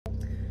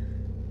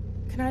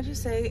Can I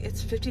just say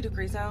it's 50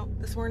 degrees out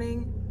this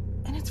morning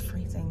and it's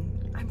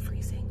freezing. I'm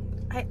freezing.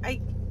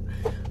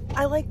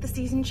 I like the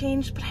season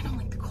change, but I don't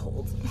like the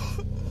cold.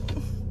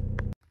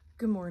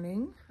 Good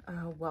morning.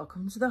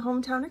 Welcome to the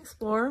Hometown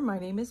Explorer. My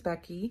name is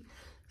Becky.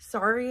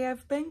 Sorry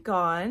I've been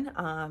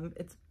gone.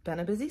 It's been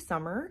a busy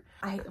summer.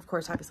 Of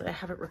course, obviously I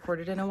haven't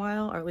recorded in a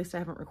while, or at least I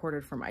haven't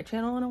recorded for my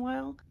channel in a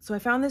while. So I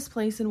found this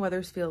place in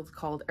Wethersfield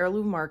called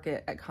Heirloom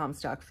Market at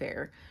Comstock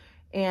Ferre.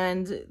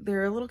 And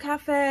they're a little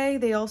cafe.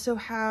 They also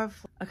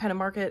have a kind of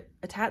market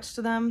attached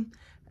to them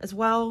as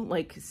well,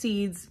 like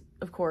seeds,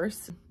 of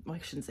course. Well, I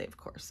shouldn't say of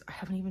course. I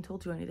haven't even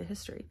told you any of the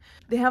history.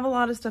 They have a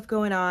lot of stuff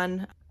going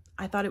on.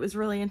 I thought it was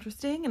really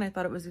interesting and I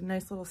thought it was a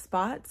nice little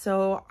spot.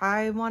 So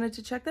I wanted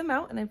to check them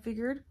out and I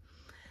figured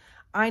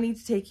I need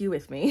to take you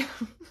with me.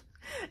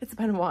 It's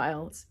been a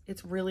while.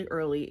 It's really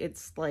early.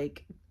 It's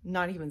like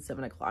not even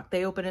 7 o'clock.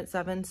 They open at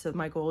 7. So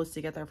my goal is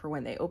to get there for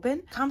when they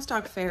open.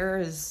 Comstock Ferre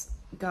is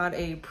got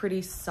a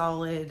pretty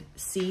solid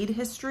seed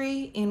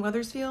history in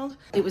Wethersfield.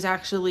 It was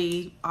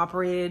actually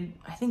operated,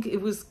 I think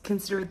it was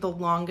considered the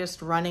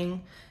longest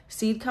running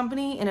seed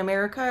company in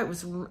America. It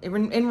was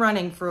in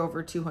running for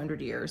over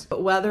 200 years.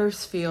 But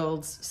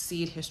Wethersfield's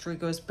seed history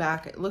goes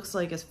back, it looks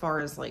like as far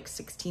as like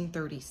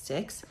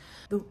 1636.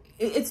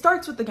 It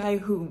starts with the guy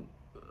who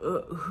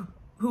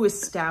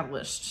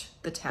established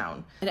the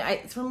town.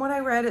 And from what I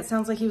read, it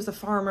sounds like he was a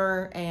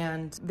farmer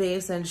and they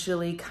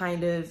essentially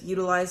kind of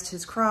utilized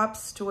his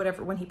crops to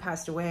whatever, when he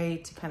passed away,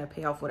 to kind of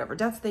pay off whatever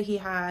debts that he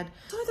had.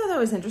 So I thought that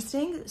was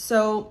interesting.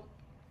 So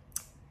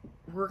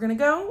we're gonna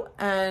go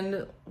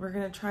and we're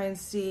gonna try and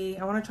see,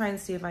 I wanna try and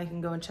see if I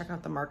can go and check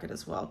out the market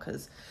as well,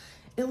 because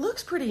it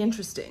looks pretty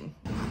interesting.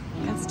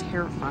 That's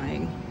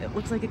terrifying. It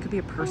looks like it could be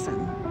a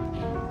person.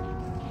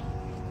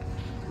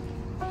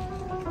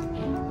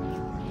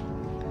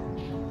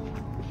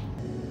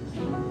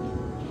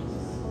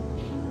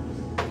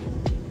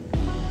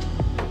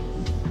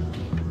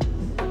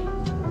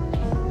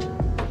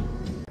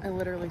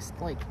 Literally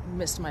like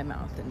missed my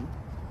mouth and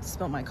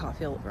spilled my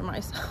coffee all over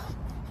myself.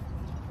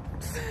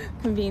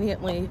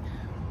 Conveniently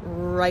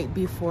right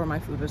before my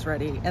food was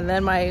ready. And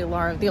then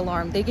the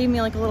alarm, they gave me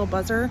like a little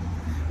buzzer,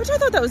 which I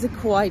thought that was a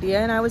cool idea.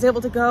 And I was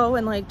able to go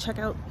and like check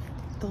out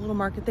the little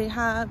market they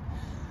have.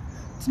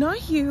 It's not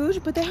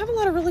huge, but they have a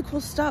lot of really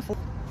cool stuff.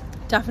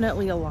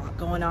 Definitely a lot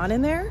going on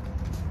in there.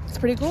 It's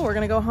pretty cool. We're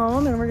gonna go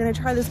home and we're gonna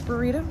try this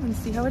burrito and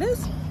see how it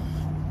is.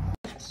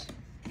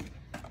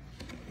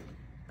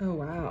 Oh,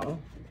 wow.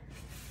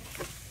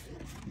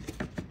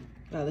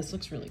 Wow, this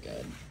looks really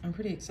good. I'm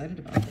pretty excited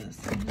about this.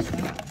 What is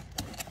that?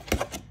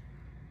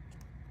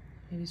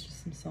 Maybe it's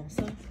just some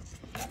salsa.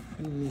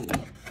 Ooh.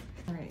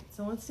 All right,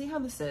 so let's see how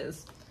this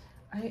is.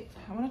 I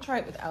want to try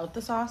it without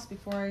the sauce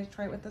before I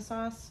try it with the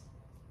sauce.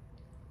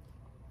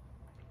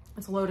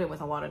 It's loaded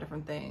with a lot of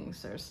different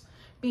things. There's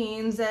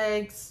beans,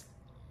 eggs,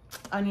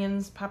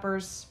 onions,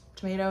 peppers,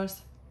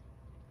 tomatoes.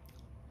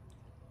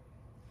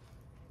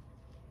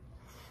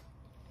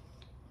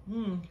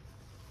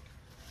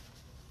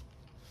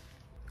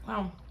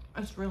 Wow,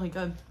 that's really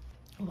good.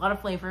 A lot of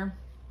flavor.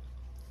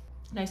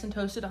 Nice and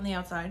toasted on the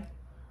outside.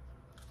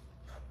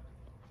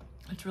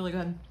 It's really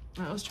good.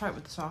 All right, let's try it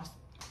with the sauce.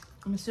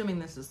 I'm assuming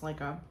this is like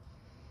a,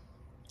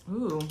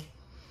 ooh,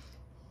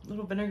 a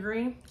little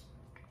vinegary.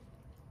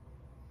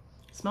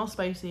 Smells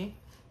spicy.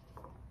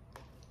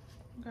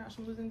 Gosh,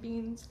 I'm losing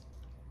beans.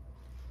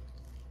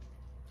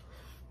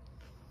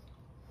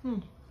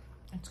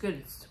 It's good,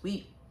 it's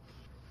sweet.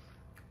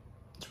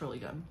 It's really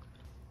good.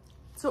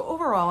 So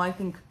overall, I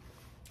think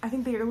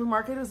the Heirloom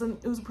Market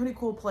it was a pretty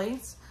cool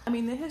place. I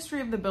mean, the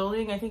history of the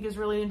building I think is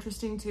really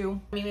interesting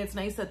too. I mean, it's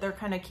nice that they're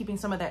kind of keeping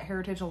some of that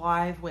heritage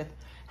alive with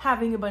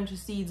having a bunch of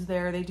seeds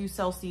there. They do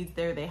sell seeds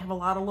there. They have a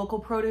lot of local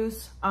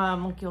produce,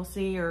 like you'll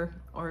see or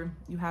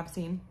you have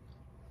seen.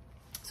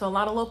 So a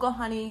lot of local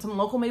honey, some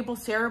local maple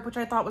syrup, which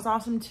I thought was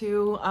awesome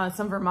too.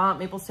 Some Vermont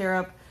maple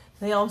syrup.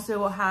 They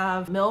also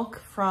have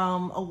milk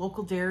from a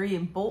local dairy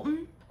in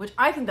Bolton, which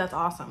I think that's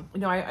awesome.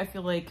 You know, I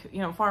feel like, you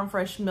know, farm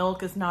fresh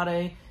milk is not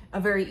a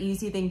very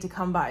easy thing to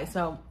come by.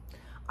 So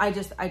I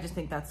just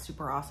think that's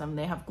super awesome.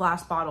 They have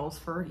glass bottles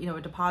for, you know,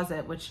 a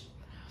deposit, which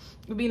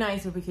would be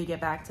nice if we could get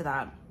back to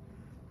that.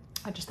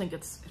 I just think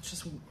it's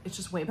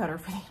just way better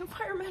for the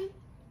environment.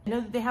 I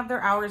know that they have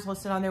their hours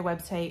listed on their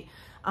website.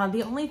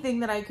 The only thing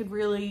that I could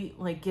really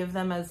like give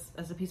them as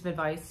a piece of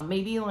advice,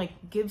 maybe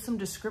like give some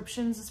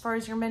descriptions as far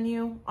as your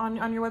menu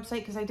on your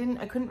website, because I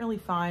couldn't really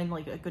find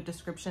like a good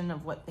description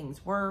of what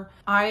things were.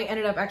 I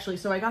ended up actually,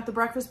 so I got the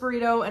breakfast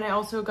burrito and I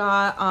also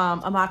got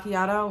a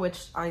macchiato,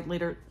 which I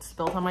later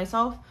spilled on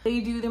myself. They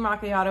do the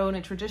macchiato in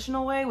a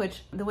traditional way,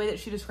 which the way that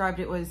she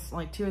described it was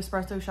like 2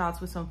 espresso shots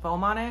with some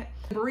foam on it.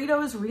 The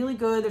burrito is really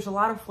good. There's a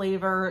lot of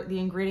flavor. The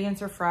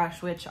ingredients are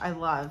fresh, which I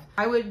love.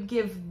 I would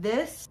give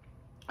this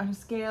on a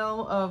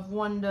scale of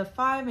 1 to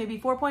 5, maybe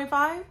 4.5.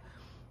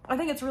 I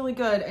think it's really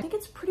good. I think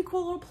it's a pretty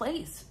cool little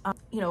place.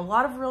 You know, a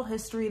lot of real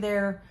history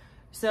there.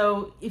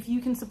 So if you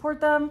can support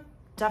them,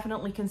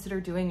 definitely consider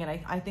doing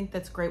it. I think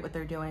that's great what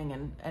they're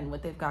doing and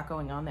what they've got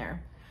going on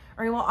there.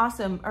 All right, well,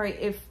 awesome. All right,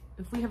 if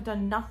we have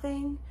done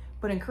nothing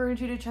but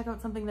encourage you to check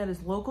out something that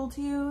is local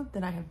to you,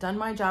 then I have done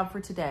my job for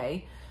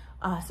today.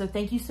 So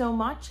thank you so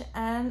much,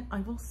 and I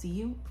will see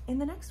you in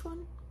the next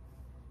one.